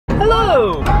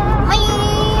Hello!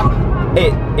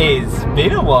 It is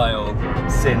been a while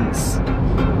since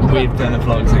we've done a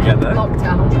vlog together.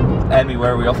 Lockdown. Emmy,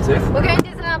 where are we off to? We're going to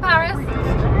Disneyland Paris.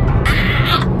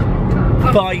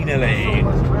 Finally!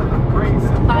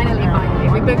 Finally.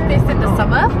 We booked this in the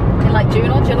summer, in like June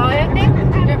or July, I think.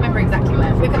 I don't remember exactly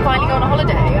when. We could finally go on a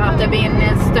holiday after being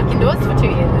stuck indoors for 2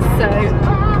 years. So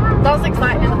that was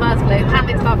exciting in the first place, and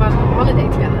it's our first holiday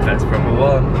together. That's proper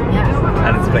one. Yeah.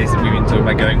 And it's a place that we've been talking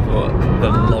about going for the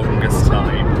longest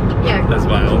time. Yeah. As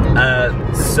well.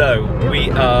 So we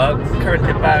are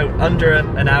currently about under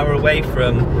an hour away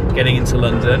from getting into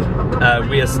London.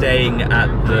 We are staying at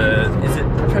the, is it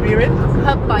Premier Inn?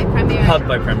 Hub by Premier Inn. Hub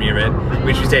by Premier Inn,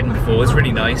 which we stayed in before. It's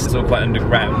really nice. It's all quite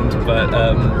underground, but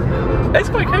it's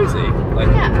quite cozy. Like,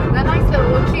 yeah, they're nice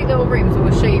little, cute little rooms.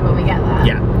 We'll show you when we get there.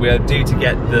 Yeah, we are due to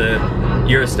get the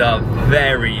Eurostar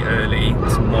very early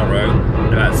tomorrow,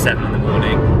 at about 7 in the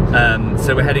morning.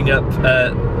 So we're heading up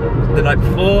the night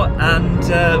before, and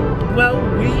well,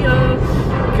 we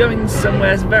are going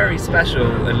somewhere very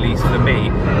special, at least for me,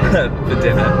 for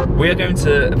dinner. We are going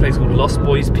to a place called Lost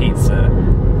Boys Pizza,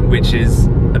 which is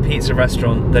a pizza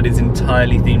restaurant that is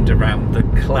entirely themed around the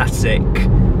classic,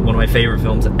 one of my favourite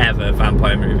films ever,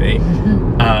 vampire movie,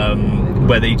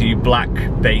 where they do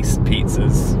black-based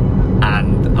pizzas,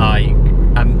 and I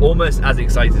am almost as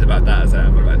excited about that as I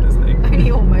am about Disney.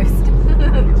 Only almost.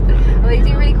 Well, they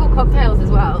do really cool cocktails as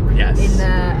well. Yes. In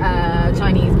the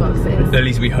Chinese boxes. At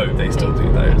least we hope they still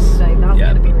do those. So that's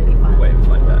going to be really fun. Wait and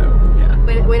find out.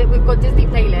 Yeah. We've got Disney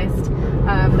playlist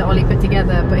that Ollie put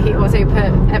together, but he also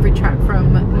put every track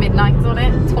from Midnight's on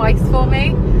it twice for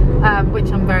me,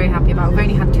 which I'm very happy about. We've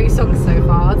only had 2 songs so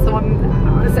far, so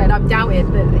I'm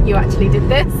doubted that you actually did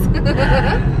this.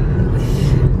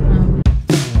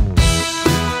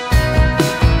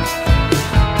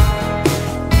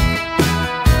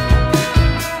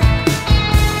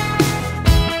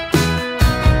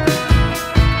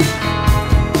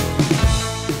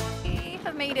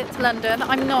 London.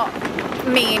 I'm not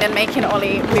mean and making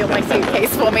Ollie wheel my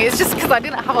suitcase for me. It's just because I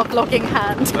didn't have a vlogging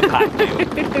hand.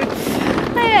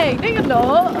 Hey, no you're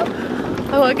not.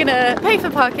 Oh, we're gonna pay for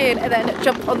parking and then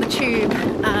jump on the tube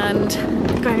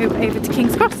and go over to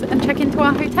King's Cross and check into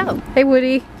our hotel. Hey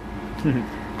Woody.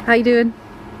 How you doing?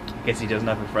 Guess he doesn't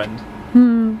have a friend.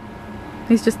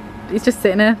 He's just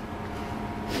sitting here.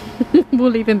 We'll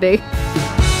leave him be.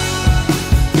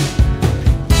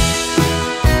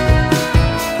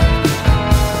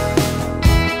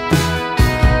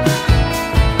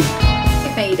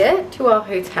 To our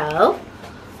hotel,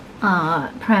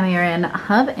 Premier Inn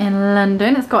Hub in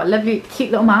London. It's got a lovely cute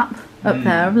little map up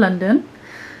there of London,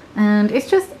 and it's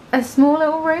just a small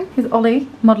little room. Here's Ollie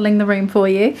modelling the room for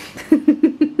you.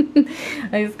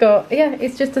 It's got, yeah,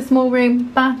 it's just a small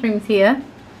room, bathrooms here,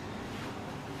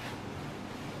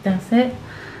 that's it,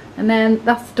 and then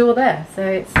that's the door there. So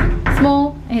it's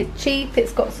small, it's cheap,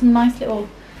 it's got some nice little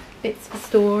bits for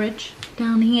storage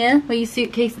down here where your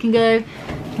suitcase can go,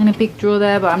 and a big drawer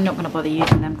there, but I'm not going to bother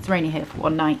using them because we're only here for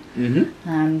one night.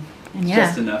 And yeah,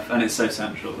 just enough, and it's so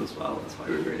central as well. That's why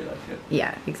we really like it.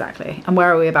 Yeah, exactly. And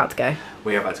where are we about to go?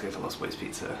 We are about to go to Lost Boys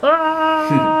Pizza.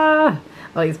 Oh,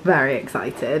 he's very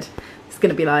excited. It's going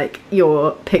to be like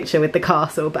your picture with the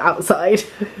castle, but outside.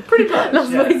 Pretty much.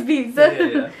 Lost Boys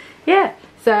Pizza. Yeah.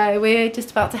 So we're just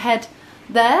about to head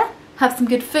there. Have some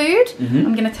good food.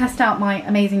 I'm going to test out my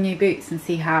amazing new boots and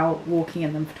see how walking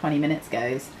in them for 20 minutes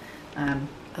goes.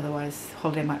 Otherwise,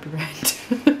 holiday might be ruined.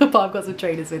 But I've got some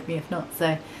trainers with me if not.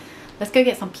 So let's go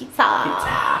get some pizza.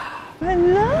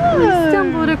 Hello. We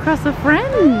stumbled across a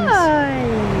friend. Hi.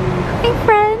 Hey,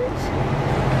 friend.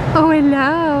 Oh,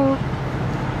 hello.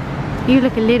 You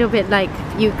look a little bit like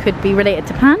you could be related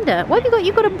to Panda. What have you got?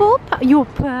 You got a ball patch. You're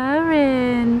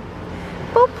purring.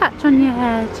 Ball patch on your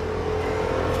head.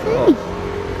 Hey.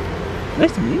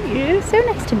 Nice to meet you. So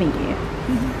nice to meet you.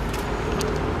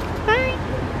 Bye.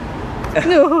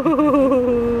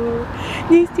 No.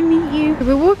 Nice to meet you.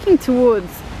 We're walking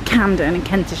towards Camden and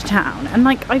Kentish Town, and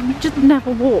like I've just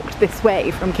never walked this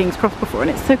way from King's Cross before, and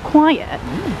it's so quiet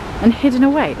and hidden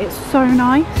away. It's so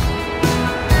nice.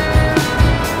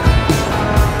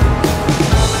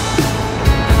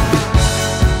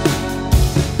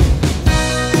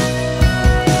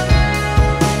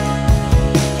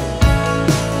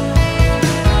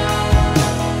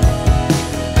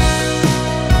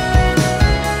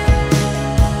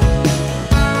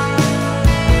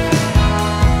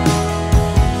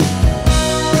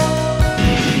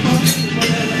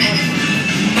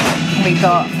 We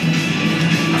got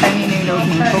only noodles,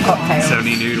 meaningful cocktails. It's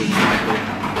only noodles, Michael.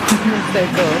 So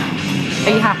cool.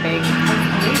 Are you happy?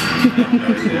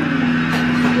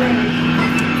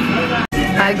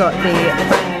 got the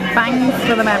bangs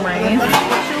for the memories.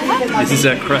 This is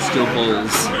crustal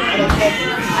balls.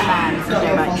 And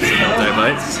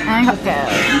Donuts. and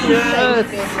cocktails.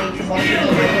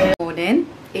 Morning.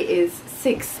 It is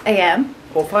 6 AM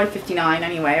or 5:59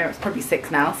 anyway. It's probably 6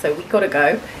 now, so we gotta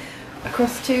go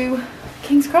across to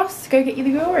King's Cross to go get you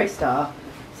the Eurostar.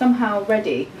 Somehow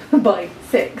ready by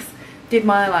 6. Did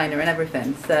my eyeliner and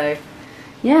everything. So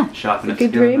yeah, Sharpen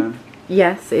good room.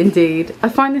 Yes, indeed. I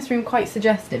find this room quite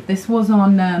suggestive. This was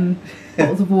on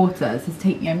bottles of water. It says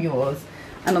 "Take me, I'm yours,"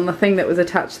 and on the thing that was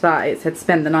attached to that, it said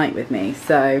 "Spend the night with me."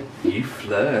 So you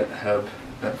flirt, hub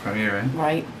that from your end.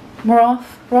 Right, we're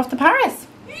off. We're off to Paris.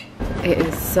 It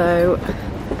is so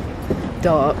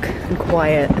dark and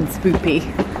quiet and spoopy.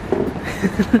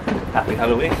 Happy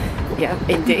Halloween. Yeah,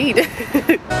 indeed.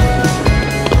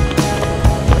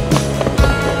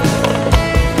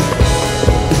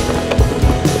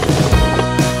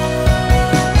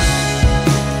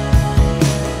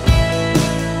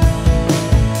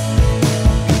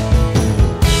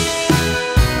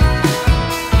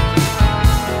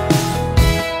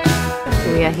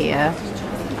 We are here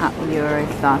at the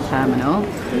Eurostar terminal.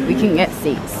 We can get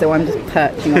seats, so I'm just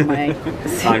perching on my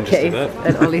suitcase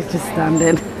and Ollie's just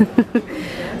standing.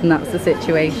 And that's the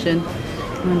situation.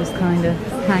 I'm just kind of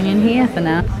hanging here for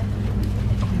now.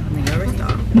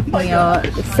 We are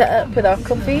set up with our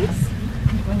coffees,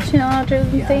 chargers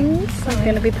and things. I'm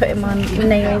going to be putting my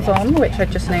nails on, which I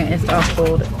just noticed are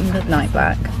called Midnight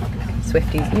Black.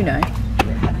 Swifties, you know.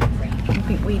 I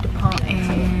think we depart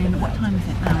in, what time is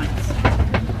it now?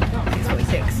 It's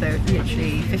 6:46, so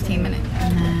literally 15 minutes.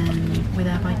 And then we're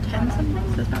there by 10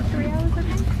 something, so it's about 3 hours, I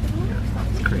think.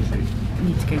 It's crazy. We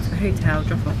need to go to the hotel,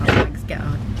 drop off our bags, get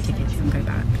our tickets and go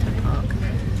back to the park.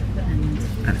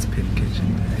 And it's Pin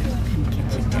Kitchen Day. Pin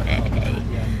Kitchen Day.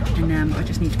 And I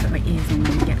just need to put my ears on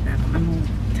when we get there, but I'm all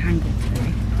tangled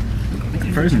today. Got my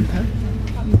Frozen.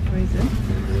 Frozen.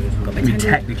 Got my We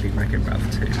technically Wreck-It Ralph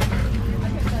too.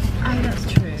 Oh, that's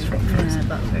true. Yeah, that's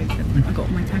Frozen. I got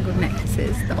my tangled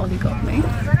necklaces that Ollie got me.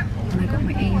 And I got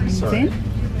my earrings in.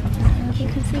 As you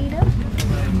can see them.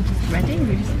 I'm just ready.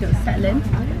 We're just going to settle in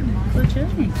for the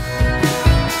journey.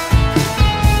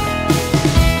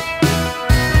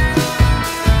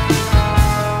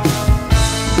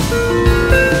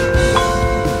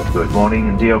 Good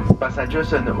morning, dear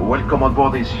passengers, and welcome on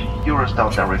board this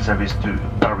Eurostar direct service to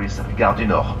Paris Gare du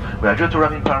Nord. We are due to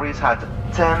arrive in Paris at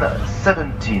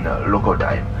 10:17 local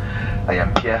time. I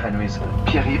am Pierre, and with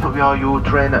Pierre-Yves, we are your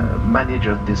train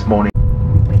manager this morning.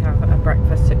 We have a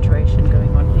breakfast situation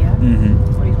going on here.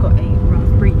 Well, he's got a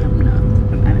raspberry yum nut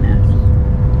from M&S,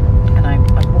 and I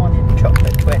wanted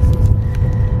chocolate twists,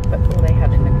 but all they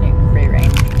had in the gluten-free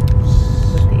range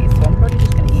was these. So I'm probably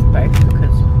just going to eat both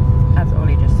because, as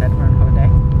Ollie just said, we're on holiday.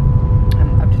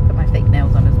 I've just put my fake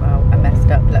nails on as well. I messed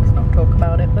up, let's not talk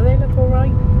about it, but they look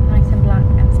alright. Nice and black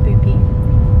and spoopy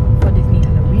for Disney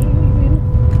Halloween.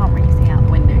 Can't really see out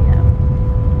the window yet.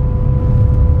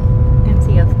 You can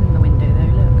see us in the window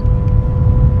though, look.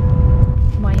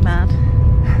 Why are you mad?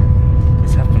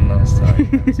 This happened last time.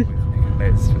 With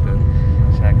notes for the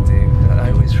shag do. And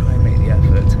I always try and make the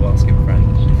effort to ask in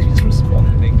French. And they just respond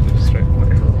in English straight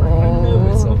away. I know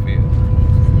it's obvious.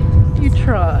 You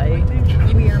try.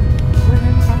 We're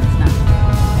in France now.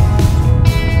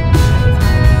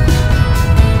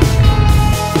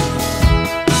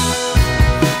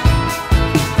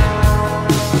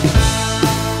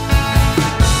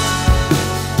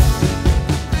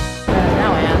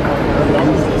 Now I am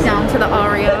down to the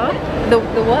Aria. The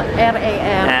what?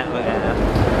 R-A-R.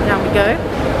 Down we go.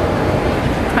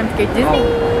 Time to go Disney.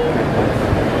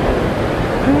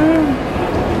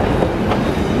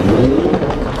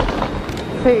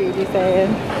 Food, you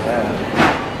saying?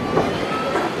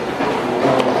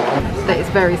 That is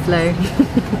very slow.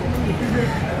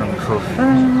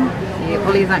 Yeah,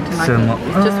 Ollie's acting like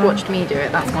he's just watched me do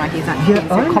it. That's why he's actually being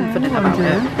so confident about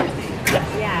it.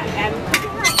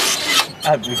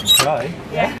 We can try.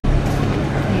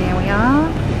 Here we are.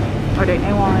 I don't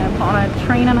know why I'm on a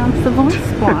train and answer voice.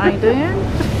 What I do?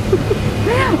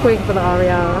 Waiting for the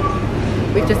Aria.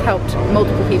 We've just helped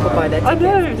multiple people buy their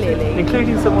tickets, clearly.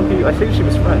 Including someone who, I think she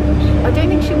was French. I don't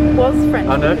think she was French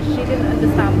no? because she didn't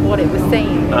understand what it was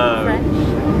saying in French.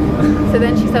 So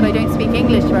then she said, I don't speak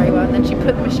English very well, and then she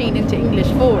put the machine into English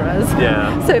for us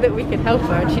so that we could help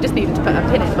her, and she just needed to put her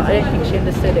pin in, but I don't think she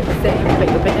understood it was saying put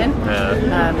your pin in.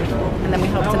 And then we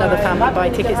helped another family buy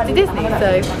tickets to Disney,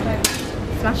 so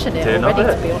smashing it already,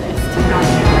 to be honest.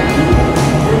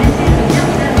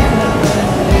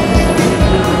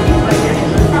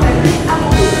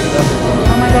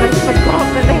 Oh my god, I forgot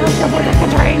that they have double-decker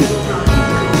trains.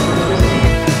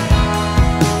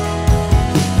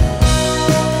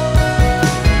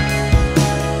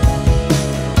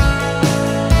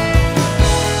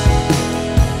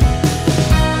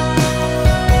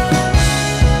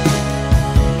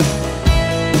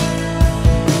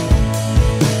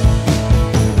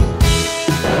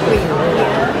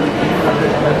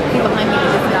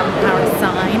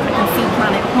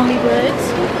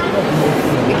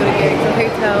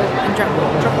 hotel and drop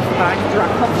off the bag.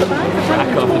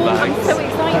 I'm so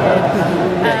excited.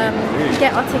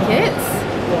 Get our tickets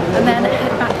and then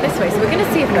head back this way. So we're going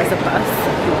to see if there's a bus.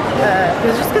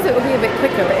 Just because it will be a bit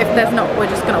quicker, but if there's not, we're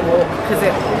just going to walk because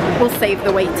it will save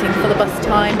the waiting for the bus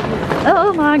time.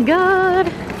 Oh my god!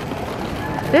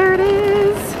 There it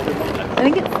is! I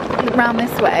think it's around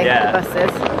this way, the bus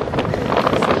is.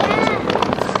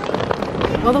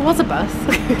 Well, there was a bus.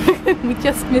 We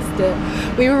just missed it.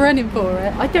 We were running for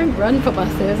it. I don't run for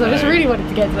buses. I just really wanted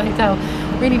to get to the hotel.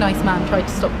 Really nice man tried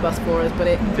to stop the bus for us, but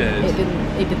it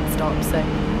didn't stop. So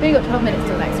we only got 12 minutes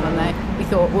till the next one though. We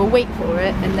thought we'll wait for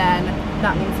it, and then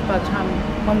that means by the time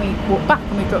when we walk back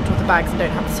and we've dropped off the bags and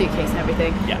don't have the suitcase and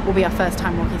everything, will be our first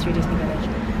time walking through Disney Village.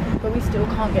 But we still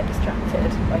can't get distracted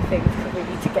by things because we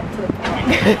need to get to the park.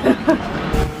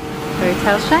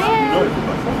 Hotel Cheyenne.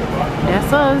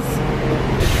 Yes, us.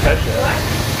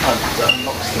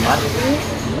 Unlocks the magic.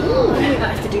 You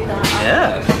have to do that.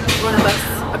 Yeah. One of us.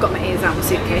 I got my ears out of my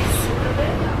suitcase.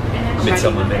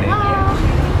 Midsummer Mini.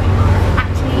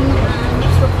 Acting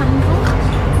it's Rapunzel.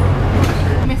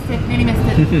 Missed it. Nearly missed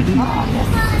it.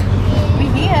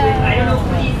 We're here.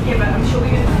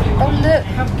 Oh look,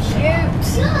 how cute.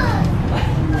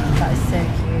 That is so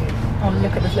cute. Oh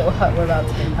look at this little hut we're about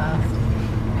to go past.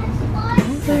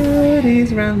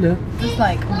 Birdies round up. It's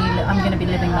like me, I'm going to be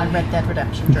living my Red Dead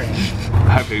Redemption dream.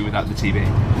 Hopefully without the TV.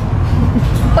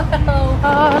 Well,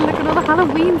 oh, look at all the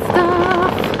Halloween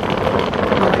stuff.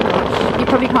 Oh my gosh. You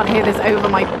probably can't hear this over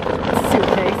my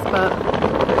suitcase, but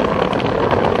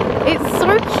it's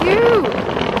so cute.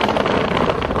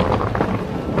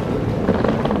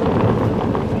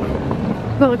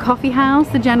 We've got the coffee house,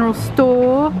 the general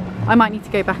store. I might need to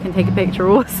go back and take a picture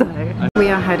also. We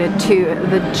are headed to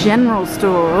the general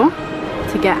store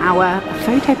to get our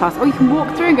photo pass. Oh, you can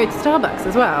walk through and go to Starbucks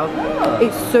as well. Oh.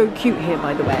 It's so cute here,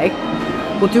 by the way.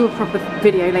 We'll do a proper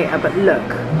video later, but look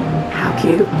how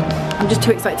cute. I'm just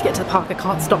too excited to get to the park. I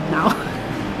can't stop now.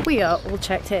 We are all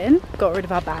checked in, got rid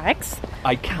of our bags.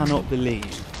 I cannot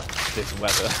believe this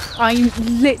weather. I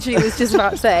literally was just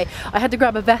about to say, I had to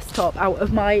grab a vest top out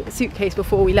of my suitcase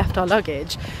before we left our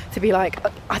luggage to be like,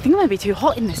 I think I'm going to be too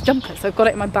hot in this jumper, so I've got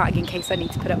it in my bag in case I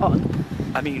need to put it on.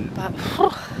 I mean, but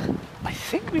I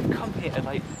think we've come here at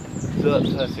like the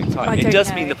perfect time. It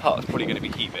does mean the park's probably going to be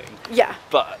heaving. Yeah.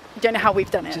 But I don't know how we've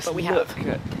done it, but we have.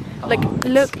 Like,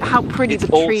 look how pretty the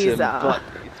trees are. But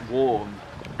it's warm.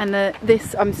 And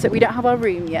so we don't have our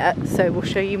room yet, so we'll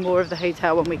show you more of the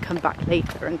hotel when we come back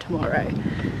later and tomorrow.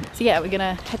 So yeah, we're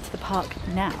gonna head to the park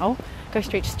now, go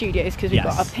straight to studios because we've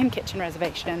got our Pim Kitchen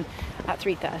reservation at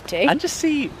 3:30. And just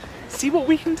see what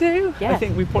we can do. Yeah. I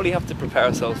think we probably have to prepare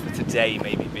ourselves for today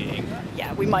maybe being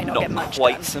we might not get much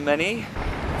quite done. So many.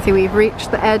 So we've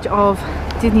reached the edge of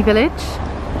Disney Village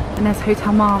and there's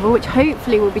Hotel Marvel, which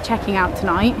hopefully we'll be checking out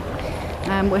tonight.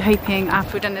 We're hoping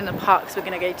after we're done in the parks we're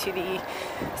going to go to the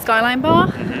Skyline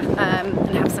Bar and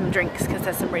have some drinks because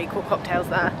there's some really cool cocktails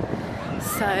there.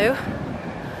 So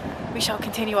we shall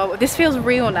continue on. This feels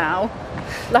real now,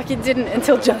 like it didn't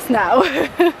until just now.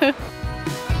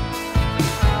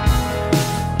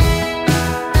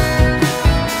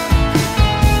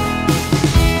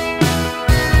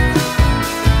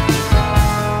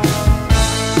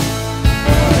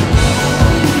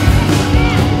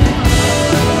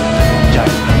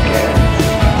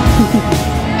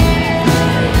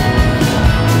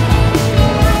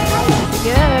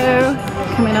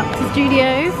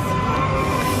 Studios.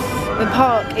 The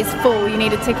park is full, you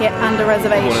need a ticket and a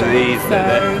reservation. One of these, so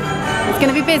it's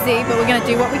going to be busy, but we're going to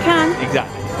do what we can.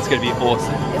 Exactly, it's going to be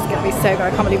awesome. It's going to be so good, I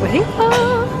can't believe we're here.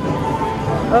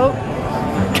 Oh.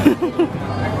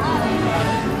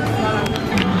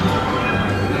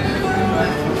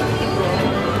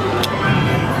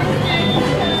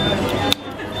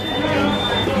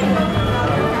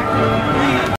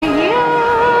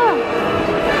 Yeah!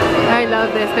 I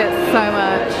love this bit so much.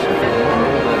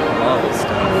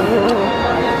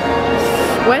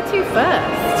 Where to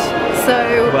first? So,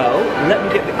 well, let me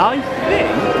get I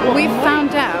think we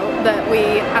found out that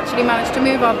we actually managed to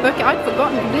move our booking. I'd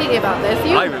forgotten completely about this.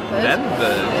 You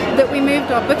remembered that we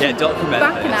moved our booking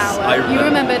back an hour. You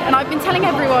remembered, and I've been telling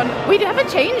everyone we never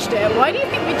changed it. Why do you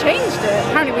think we changed it?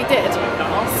 Apparently we did.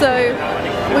 So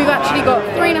we've actually got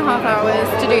 3.5 hours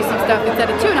to do some stuff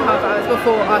instead of 2.5 hours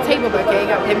before our table booking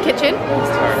at Pim Kitchen.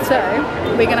 So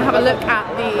we're going to have a look at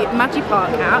the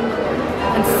Magipark app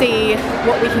and see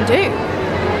what we can do.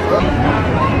 I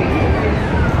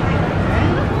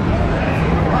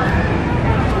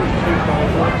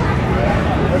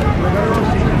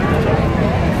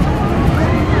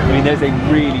mean, there's a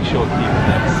really short queue for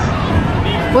this.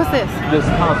 What's this? There's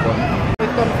a card one.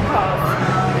 We've gone for cards.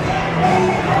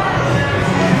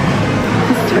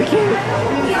 So cute.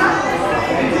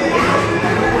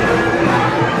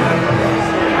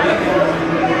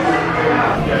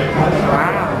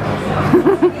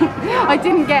 I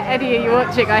didn't get Eddie, are you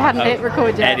watching? I hadn't hit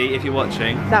record yet. Eddie, if you're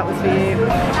watching. That was for you.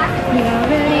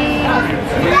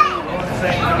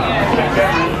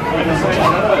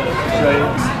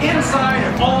 Inside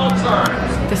at all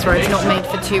times. This road's not made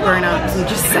for two grown-ups, I'm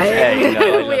just saying. Hey,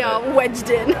 no, we are wedged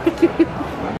in.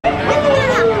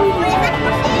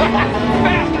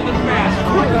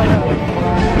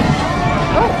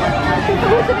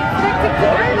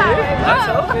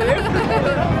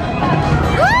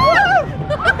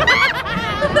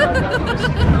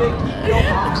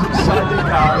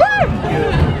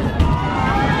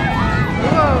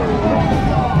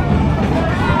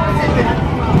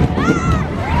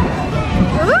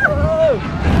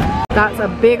 That's a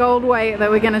big old weight that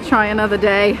we're going to try another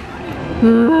day.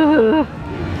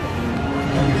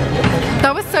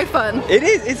 That was so fun. It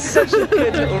is, it's such a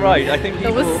good little ride. I think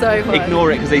people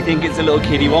ignore it because they think it's a little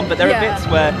kiddie one, but there are bits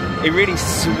where it really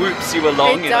swoops you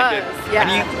along. It does, and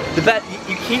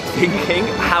you keep thinking,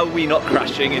 how are we not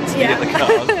crashing into the other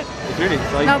cars? It's really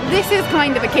exciting. Now this is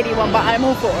kind of a kiddie one, but I'm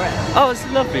all for it. Oh, it's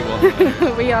a lovely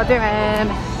one. We are doing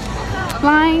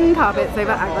flying carpets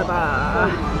over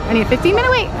Agrabah. Only a 15-minute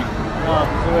wait.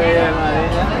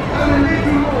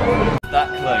 That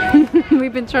close.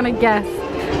 We've been trying to guess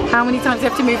how many times we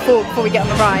have to move forward before we get on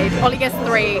the ride. Ollie guessed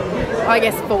 3, I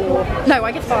guessed 4. No,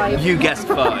 I guessed 5. You guessed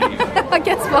 5. I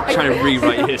guessed 5. Trying to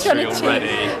rewrite history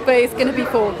already. But it's going to be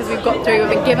 4 because we've got through, we've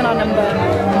been given our number,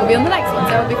 and we'll be on the next one,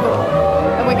 so it'll be 4.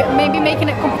 And we're maybe making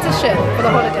it competition for the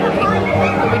holiday,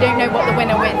 but we don't know what the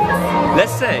winner wins.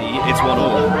 Let's say it's 1-1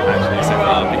 actually so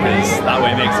far, because that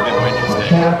way it makes it a bit more interesting.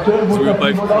 So we were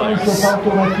both close.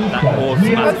 That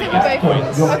automatically gets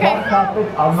points. Okay.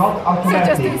 So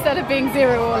just instead of being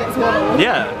 0-all, it's 1-all.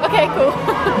 Yeah. Okay, cool.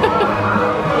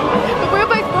 But we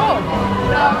were both wrong.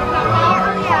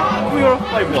 We were off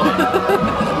by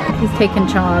 1. He's taken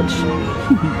charge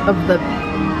of the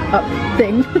up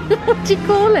thing. What do you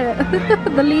call it?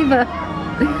 The lever.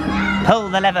 Pull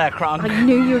the lever, Kronk. I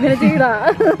knew you were going to do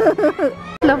that.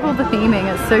 I love all the theming,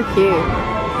 it's so cute.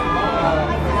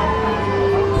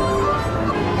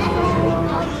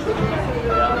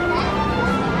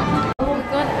 We've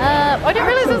gone up. I didn't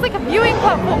realise there was like a viewing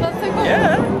platform, that's so cool.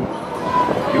 Yeah.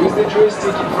 Use the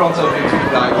joystick in front of you to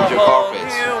glide with your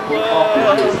carpets.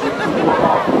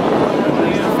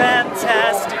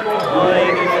 Fantastic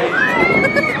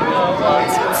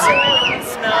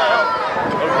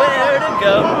where to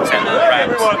go? Tell the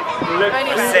ramps.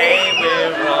 Say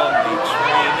we're only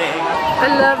dreaming. I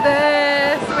love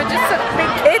this. We're just such big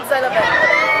kids. I love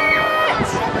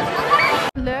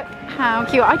it. Look how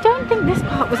cute. I don't think this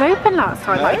part was open last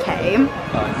time I came.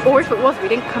 Or if it was, we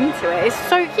didn't come to it. It's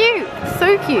so cute.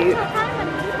 So cute.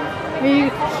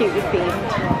 Really cutely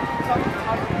themed.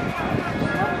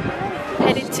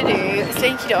 Headed to do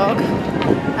Slinky Dog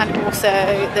and also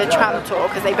the tram tour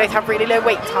because they both have really low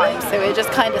wait times, so we're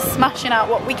just kind of smashing out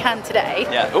what we can today.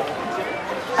 Yeah.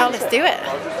 Oh, let's do it.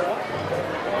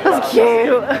 That's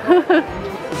cute.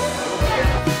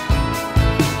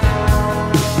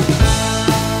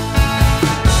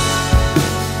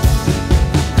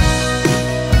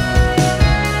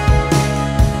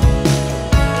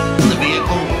 The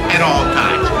vehicle at all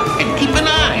times, and keep an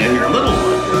eye on your little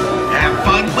one. Have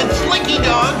fun with Slinky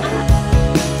Dog.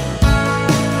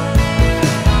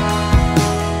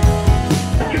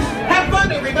 Have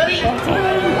fun, everybody. It's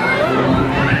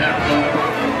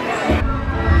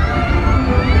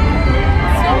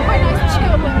not quite nice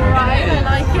chill little ride. I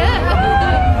like it.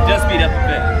 Just speed up a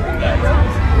bit.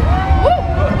 Woo!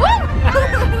 Woo!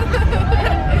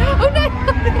 Oh no!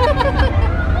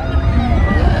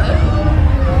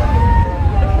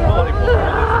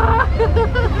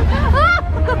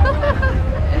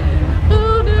 Oh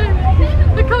no!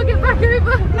 I can't get back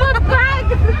over my bag!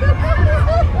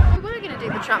 We were going to do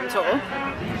the tram tour,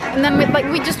 and then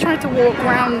we just tried to walk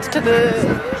around to the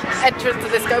entrance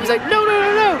of this guy was like, no, no,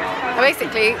 no, no! And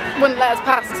basically wouldn't let us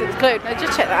pass because it was closed. I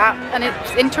just checked the app and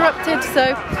it's interrupted,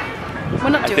 so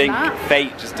we're not doing that. I think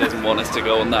fate just doesn't want us to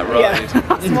go on that ride. Yeah,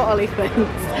 that's what Ollie thinks.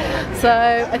 So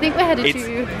I think we're headed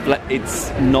to...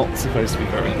 It's not supposed to be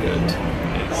very good.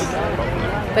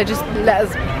 They just let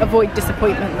us avoid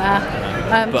disappointment there.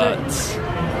 But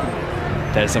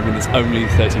there's something that's only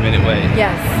 30-minute wait.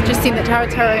 Yes, just seen that Tower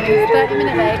only is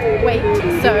 30-minute wait,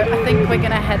 so I think we're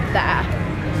going to head there.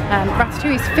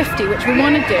 Ratatouille is 50, which we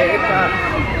want to do, but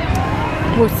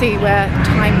we'll see where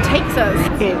time takes us.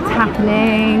 It's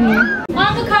happening.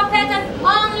 On the carpet and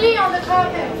only on the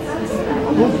carpet.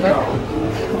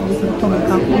 On the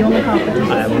carpet. You on the carpet?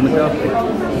 I am on the carpet.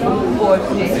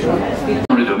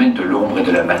 Dans le domaine de l'ombre et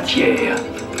de la matière,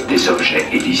 des objets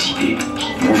et des idées,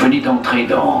 vous venez d'entrer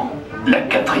dans la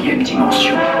 4e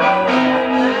dimension.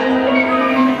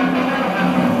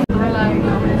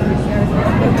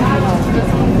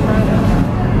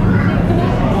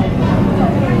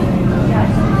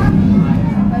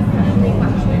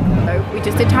 We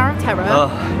just did Tower of Terror.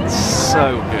 Oh, it's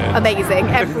so good. Amazing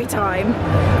every time.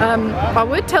 I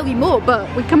would tell you more, but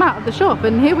we come out of the shop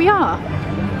and here we are.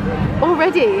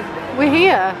 Already, we're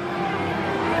here.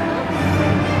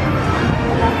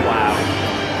 Wow.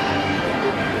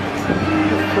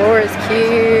 The floor is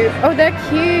cute. Oh, they're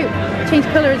cute. Change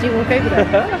colour as you walk over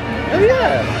there. Oh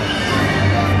yeah.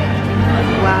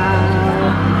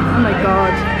 Wow. Oh my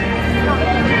god.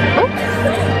 Oops.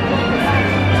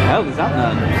 Hell, is that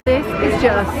man? This is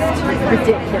just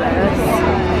ridiculous.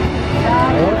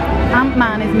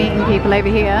 Ant-Man is meeting people over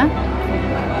here.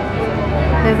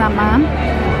 There's Ant-Man.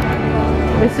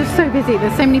 It's just so busy,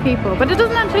 there's so many people, but it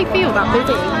doesn't actually feel that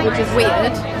busy, which is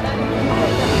weird.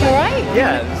 Alright?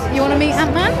 Yeah. You want to meet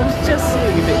Ant-Man? Just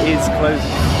seeing if it is closed.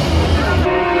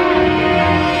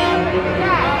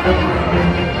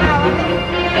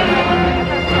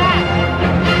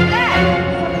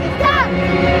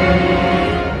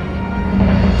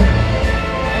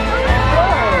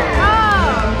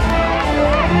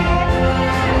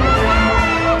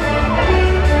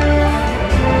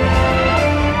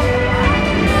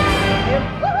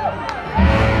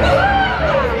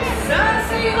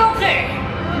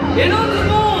 Hello tout le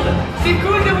monde, c'est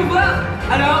cool de vous voir.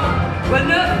 Alors, quoi de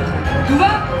neuf? Tout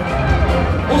va?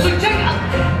 On se check?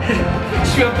 Je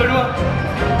suis un peu loin.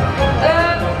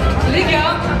 Les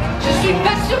gars, je suis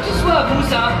pas sûr que ce soit à vous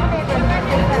ça.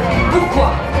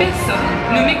 Pourquoi personne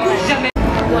ne m'écoute jamais?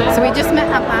 So we just met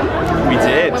Ant-Man. We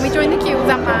did. When we joined the queue, it was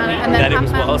Ant-Man, and then Then it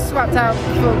was Ant-Man Wasp. swapped out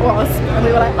for Wasp, and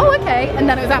we were like, oh okay, and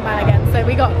then it was Ant-Man again. So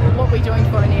we got what we joined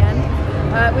for in the end.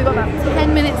 We've got about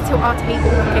 10 minutes till our table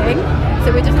booking,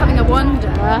 so we're just having a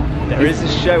wander. There is a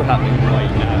show happening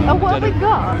right now. Oh, what have we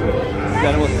got?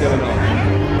 Don't know what's going on.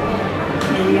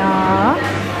 Here we are.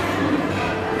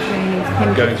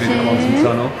 Going through the quantum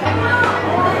tunnel.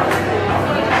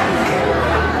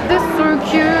 They're so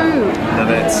cute.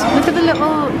 Love it. Look at the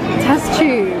little test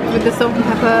tube with the salt and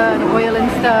pepper and oil and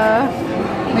stuff.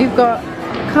 We've got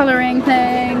colouring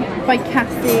thing by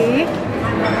Cassie.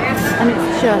 And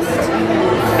it's just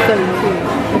so cute.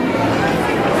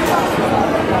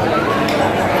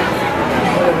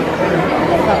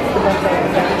 That's the buffet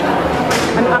again.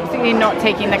 I'm absolutely not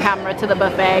taking the camera to the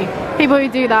buffet. People who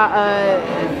do that are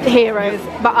heroes,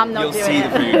 but I'm not doing it. You'll see the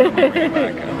food when we bring it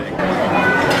back, I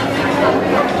think.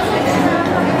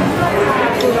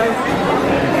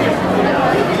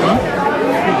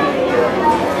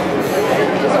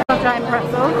 Giant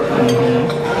pretzel.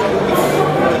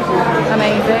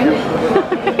 Amazing.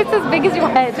 It's as big as your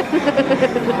head.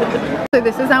 So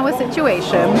this is our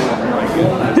situation.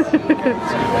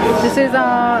 This is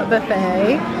our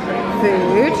buffet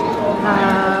food.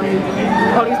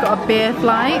 Ollie's got a beer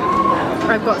flight.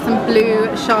 I've got some blue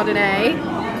Chardonnay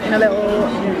in a little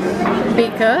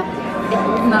beaker.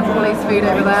 And that's Ollie's food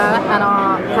over there, and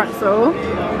our pretzel.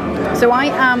 So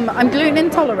I'm gluten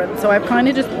intolerant, so I've kind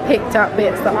of just picked up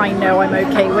bits that I know I'm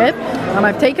okay with, and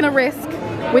I've taken a risk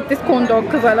with this corn dog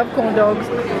because I love corn dogs.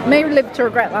 May live to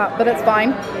regret that, but it's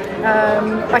fine.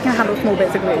 I can handle small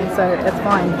bits of gluten, so it's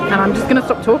fine. And I'm just gonna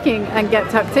stop talking and get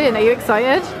tucked in. Are you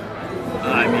excited?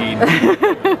 I mean,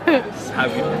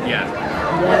 yeah.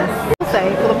 Yes.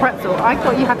 Say for the pretzel, I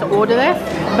thought you had to order this,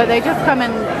 but they just come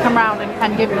round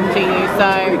and give them to you.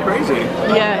 So Crazy.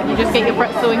 yeah, you just get your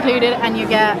pretzel included, and you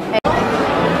get a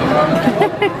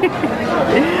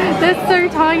they're so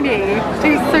tiny.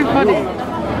 It's so funny.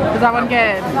 Is that one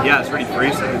good? Yeah, it's really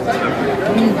freezing.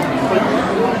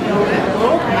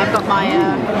 I've got my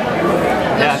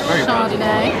it's very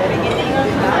Chardonnay.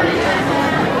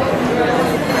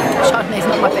 Chardonnay's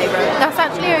not my favourite. That's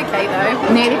actually okay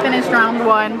though. Nearly finished round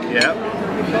one. Yep.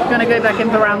 Gonna go back in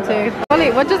for round two.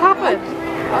 Ollie, what just happened?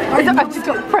 I've just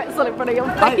got pretzel in front of your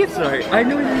face. Sorry, I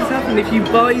know what has happened if you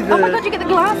buy the... Oh my god, you get the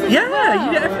glasses as Yeah, well.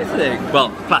 you get everything. Well,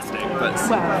 plastic, but...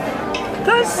 Wow.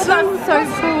 That's so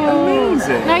cool.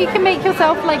 amazing. Now you can make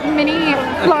yourself like mini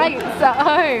flights at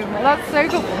home. That's so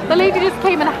cool. The lady just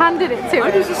came and handed it to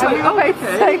us. was just like, we were both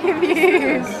okay. so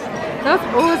confused. That's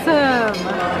awesome.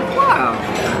 Wow.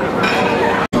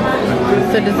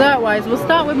 So dessert wise, we'll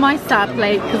start with my sad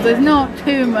plate because there's not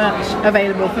too much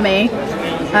available for me.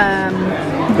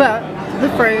 But the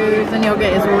frozen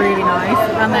yogurt is really nice.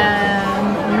 And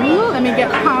then Let me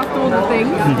get past all the things.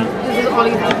 This is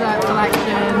Ollie's dessert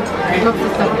selection. Lots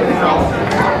of stuff going on.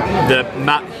 The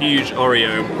Matt Huge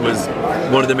Oreo was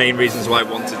one of the main reasons why I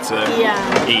wanted to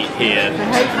eat here. So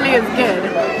hopefully it's good.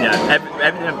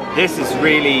 Yeah, this is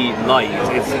really light.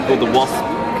 It's called the wasp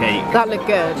cake. That looked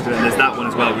good. And there's that one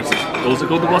as well, which is also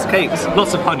called the wasp cakes.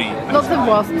 Lots of honey. Lots of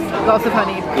wasps, lots of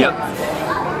honey. Yep.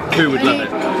 Who would love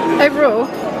it? Overall,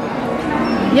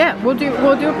 yeah, we'll do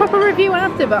a proper review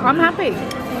after, but I'm happy.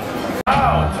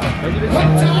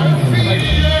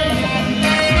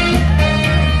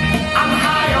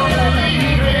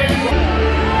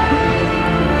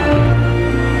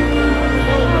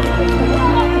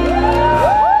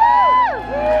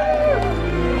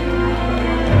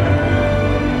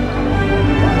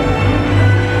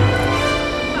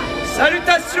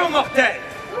 Salutations mortelles.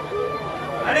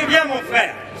 Allez viens mon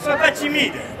frère, sois pas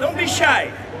timide, don't be shy.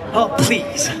 Oh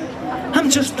please, I'm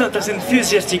just not as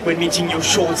enthusiastic when meeting your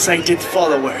short-sighted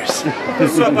followers. Ne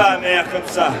sois pas amer comme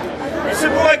ça. Il se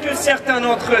pourrait que certains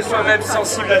d'entre eux soient même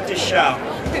sensibles à tes charmes.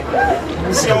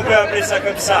 Si on peut appeler ça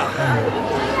comme ça.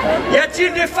 Y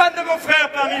a-t-il des fans de mon frère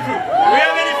parmi vous? Do we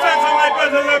have any fans of my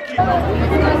brother Loki?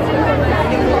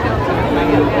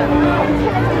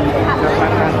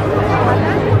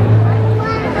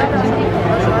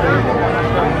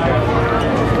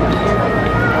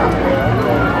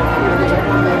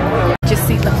 Just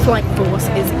seen that Flight Force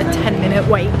is a 10-minute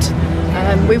wait.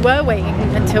 We were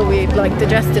waiting until we'd like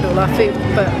digested all our food,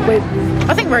 but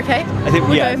I think we're okay. I think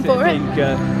we're going for it.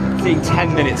 Seeing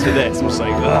 10 minutes for this, I'm just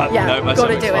like, yeah, no,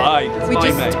 gotta do fine. it. We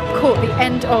just caught the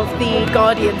end of the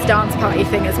Guardians dance party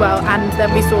thing as well, and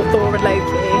then we saw Thor and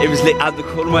Loki. It was lit at the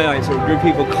corner of my eye, so a group of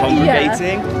people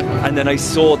congregating, and then I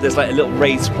saw there's like a little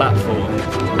raised platform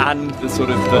and the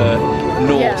sort of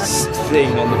Norse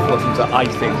thing on the bottom, so I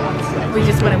think that's we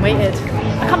just went and waited.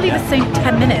 I can't believe it's saying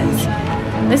 10 minutes.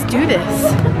 Let's do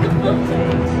this.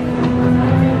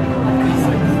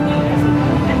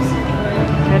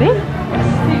 Ready?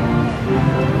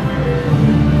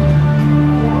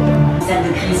 Salle de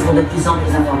crise pour de plus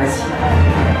amples informations.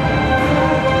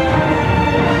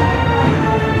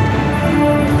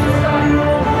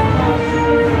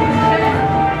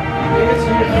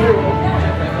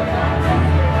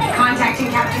 Contacting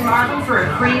Captain Marvel for a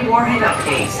pre-warhead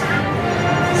update.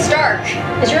 Stark,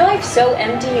 is your life so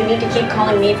empty you need to keep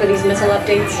calling me for these missile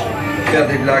updates? Faire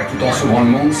des blagues tout en sauvant le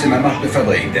monde, c'est ma marque de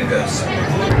fabrique, Danvers.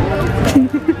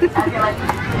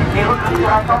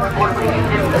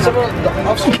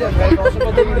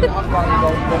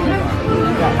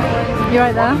 You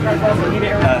right there? I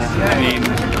mean,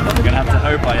 I'm gonna have to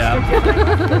hope I am.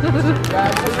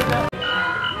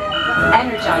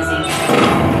 Energizing.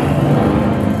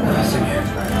 Ah, c'est mieux.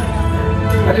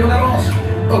 Allez, on avance.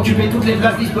 Occupez toutes les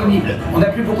places disponibles. On n'a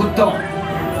plus beaucoup de temps.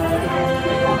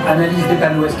 Analyse des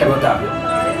panneaux escamotables.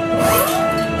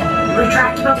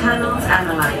 Retractable panels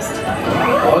analyzed.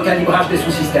 Recalibrage des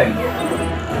sous-systèmes.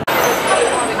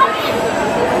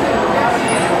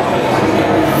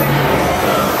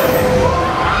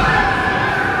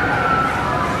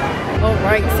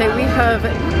 Alright, so we have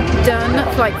done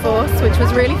Flight Force, which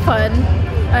was really fun.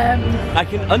 I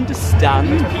can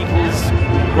understand people's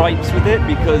gripes with it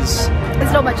because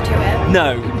there's not much to it.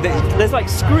 No, there's like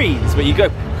screens, but you go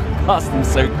past them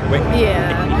so quick.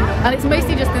 Yeah, and it's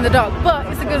mostly just in the dark, but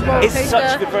it's a good roller coaster. It's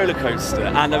such a good roller coaster,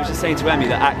 and I was just saying to Emmy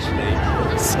that actually,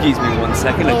 excuse me 1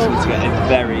 second, I just need to get a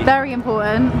very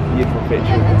important beautiful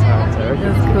picture of the Tower of Terror.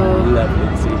 That's cool. Lovely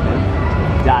to see him.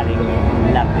 Darling,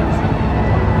 lovely to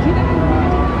see him.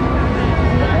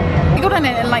 We got in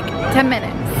it in like 10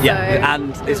 minutes. Yeah,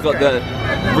 and it's got the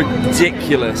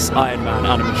ridiculous Iron Man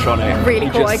animatronic. Really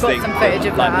cool, I got some footage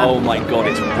of that. Oh my god,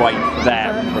 it's right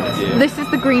there in front of you. This is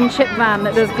the green chip van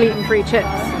that does gluten-free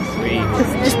chips. Sweet.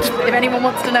 Just if anyone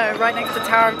wants to know, right next to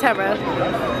Tower of Terror,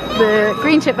 the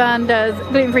green chip van does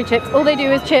gluten-free chips. All they do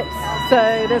is chips,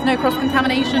 so there's no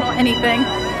cross-contamination or anything.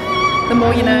 The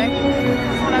more you know.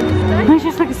 It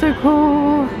just looks so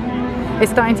cool. It's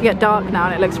starting to get dark now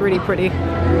and it looks really pretty.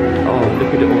 Oh,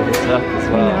 look at it all lit up as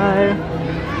well.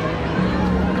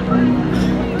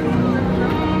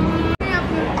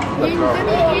 We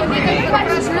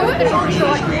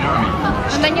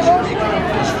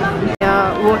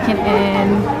are walking in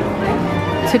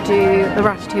to do the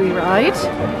Ratatouille ride.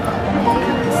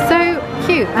 So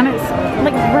cute, and it's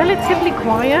like relatively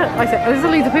quiet. Like I said, there's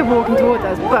loads of people walking towards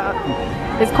us, but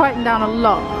it's quieting down a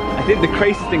lot. I think the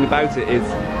craziest thing about it is,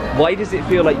 why does it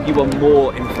feel like you are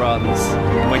more in France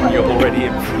when you're already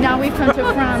in France? Now we've come to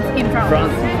France in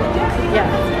France. Yeah.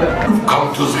 You've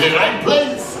come to the right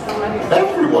place.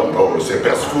 Everyone knows the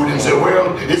best food in the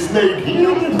world is made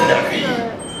here in Paris.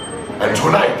 And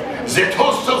tonight, the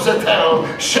toast of the town,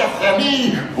 chef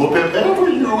ami, will prepare for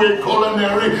you a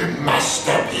culinary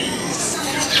masterpiece.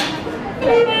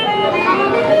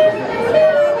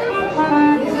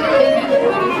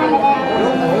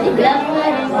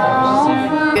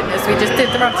 Goodness, we just did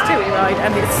the Ratatouille ride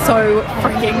and it's so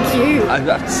freaking cute. I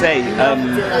have to say,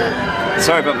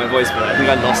 sorry about my voice, but I think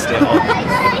I lost it on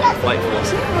Flight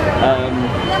Force.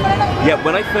 Yeah,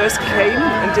 when I first came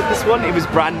and did this one, it was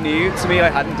brand new to me. I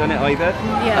hadn't done it either.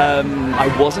 Yeah. I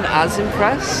wasn't as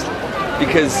impressed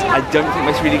because I don't think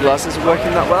my 3D glasses were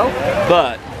working that well.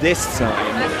 But this time,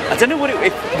 I don't know what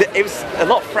it was a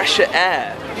lot fresher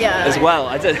air. Yeah. As well.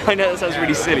 I know that sounds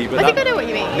really silly, but I think I know what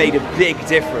you mean. Made a big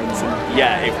difference. And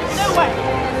yeah, it was. No way.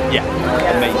 Yeah,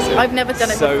 amazing. I've never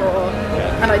done it before,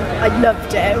 and I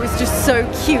loved it. It was just so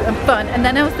cute and fun. And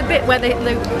then there was the bit where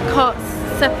the carts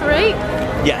separate,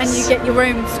 yes, and you get your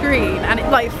own screen, and it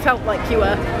like felt like you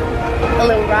were a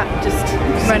little rat just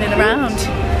running around.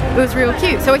 It was real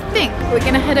cute. So I think we're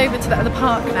going to head over to the other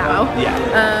park now.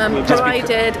 Yeah.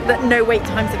 Provided that no wait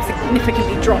times have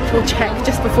significantly dropped. We'll check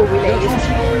just before we leave.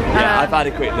 Yeah, I've had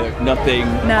a quick look. Nothing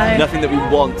that we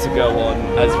want to go on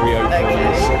as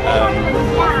reopens.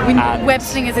 Okay. Web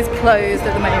Slingers is closed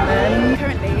at the moment.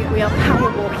 Currently, we are power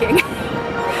walking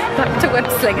back to Web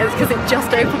Slingers because it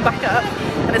just opened back up,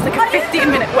 and it's like a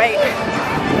 15-minute wait.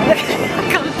 I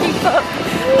can't keep up.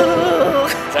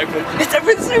 Ugh. It's open. It's open.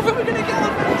 It's open. We're gonna go.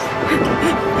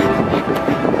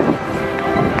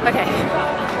 Okay,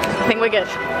 I think we're good.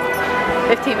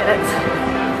 15 minutes.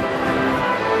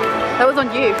 That was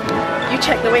on you. You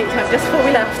checked the wait time just before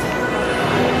we left.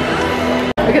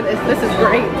 Look at this. This is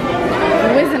great.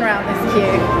 We're whizzing around this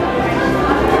queue.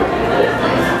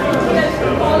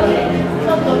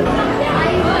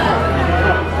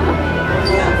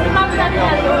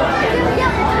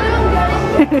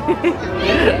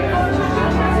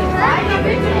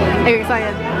 Are you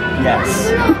excited? Yes.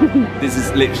 This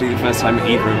is literally the first time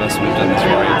either of us would have done this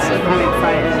ride, so I'm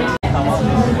excited.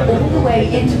 All the way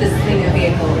into the Slinger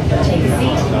vehicle, take a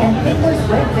seat and put those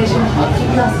Web Vision Opti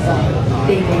glasses on.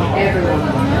 They make everyone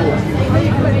look cool.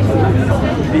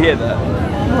 Did you hear that?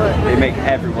 What? They make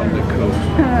everyone look cool.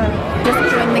 Just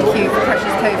joined the queue for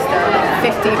Precious Coaster like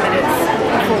 15 minutes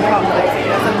before park closing.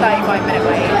 It was a 35-minute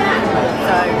wait.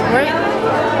 So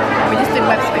we just did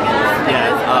Web Slingers.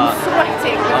 Yeah. I'm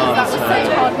sweating because that was such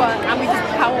hard work, and we just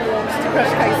power walked to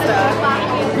Precious Coaster.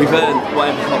 We've earned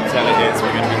whatever cocktail it is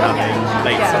we're going to be having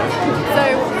later. Yeah. So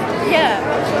yeah,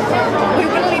 we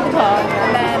were going to leave the park,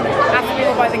 and then after we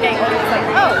were by the gate, we was like,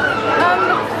 oh,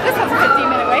 this has a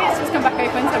 15-minute wait. It's just come back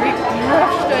open. So we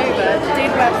rushed over,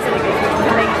 did Web Slingers, which was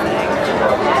amazing,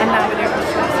 and now we're doing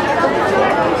Precious Coaster.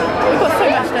 We've got so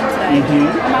much done today.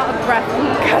 I'm out of breath.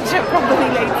 We'll catch up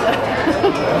probably later.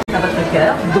 À votre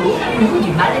cœur, d'eau, ou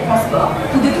du mal des transports,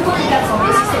 ou de tout autre état de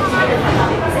santé susceptible d'être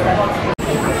aggravé par cette aventure.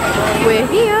 We're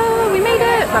here, we made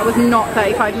it. That was not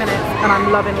 35 minutes, and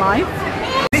I'm loving life.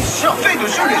 Surfez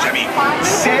dessus, les amis.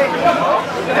 C'est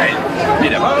mortel. Mais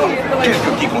d'abord,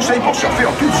 quelques petits conseils pour surfer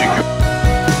en toute sécurité.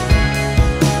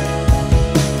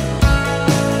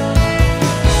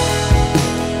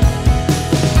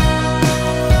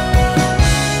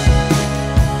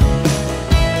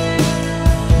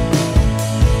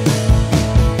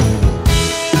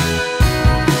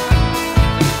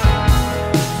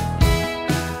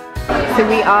 So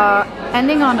we are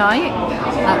ending our night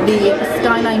at the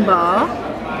Skyline Bar.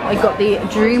 I got the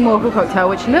Dream Waffle Cocktail,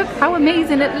 which look how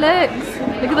amazing it looks.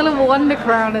 Look at the little wonder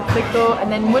crown, it's so cool.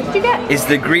 And then what did you get? It's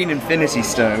the Green Infinity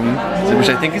Stone, which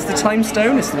I think is the Time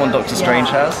Stone. It's the one Doctor Strange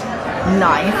has.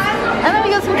 Nice. And then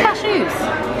we got some cashews.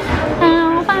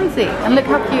 How fancy. And look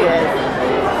how cute it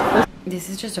is. This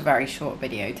is just a very short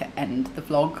video to end the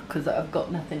vlog because I've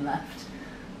got nothing left.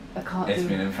 I can't It's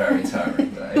been a very tiring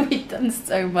day. We've done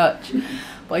so much,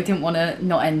 but I didn't want to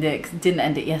not end it because didn't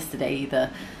end it yesterday either.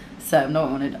 So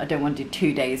I don't want to do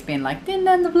 2 days being like, didn't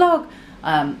end the vlog.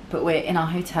 But we're in our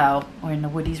hotel, we're in the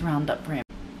Woody's Roundup room.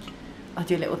 I'll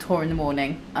do a little tour in the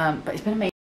morning, but it's been amazing.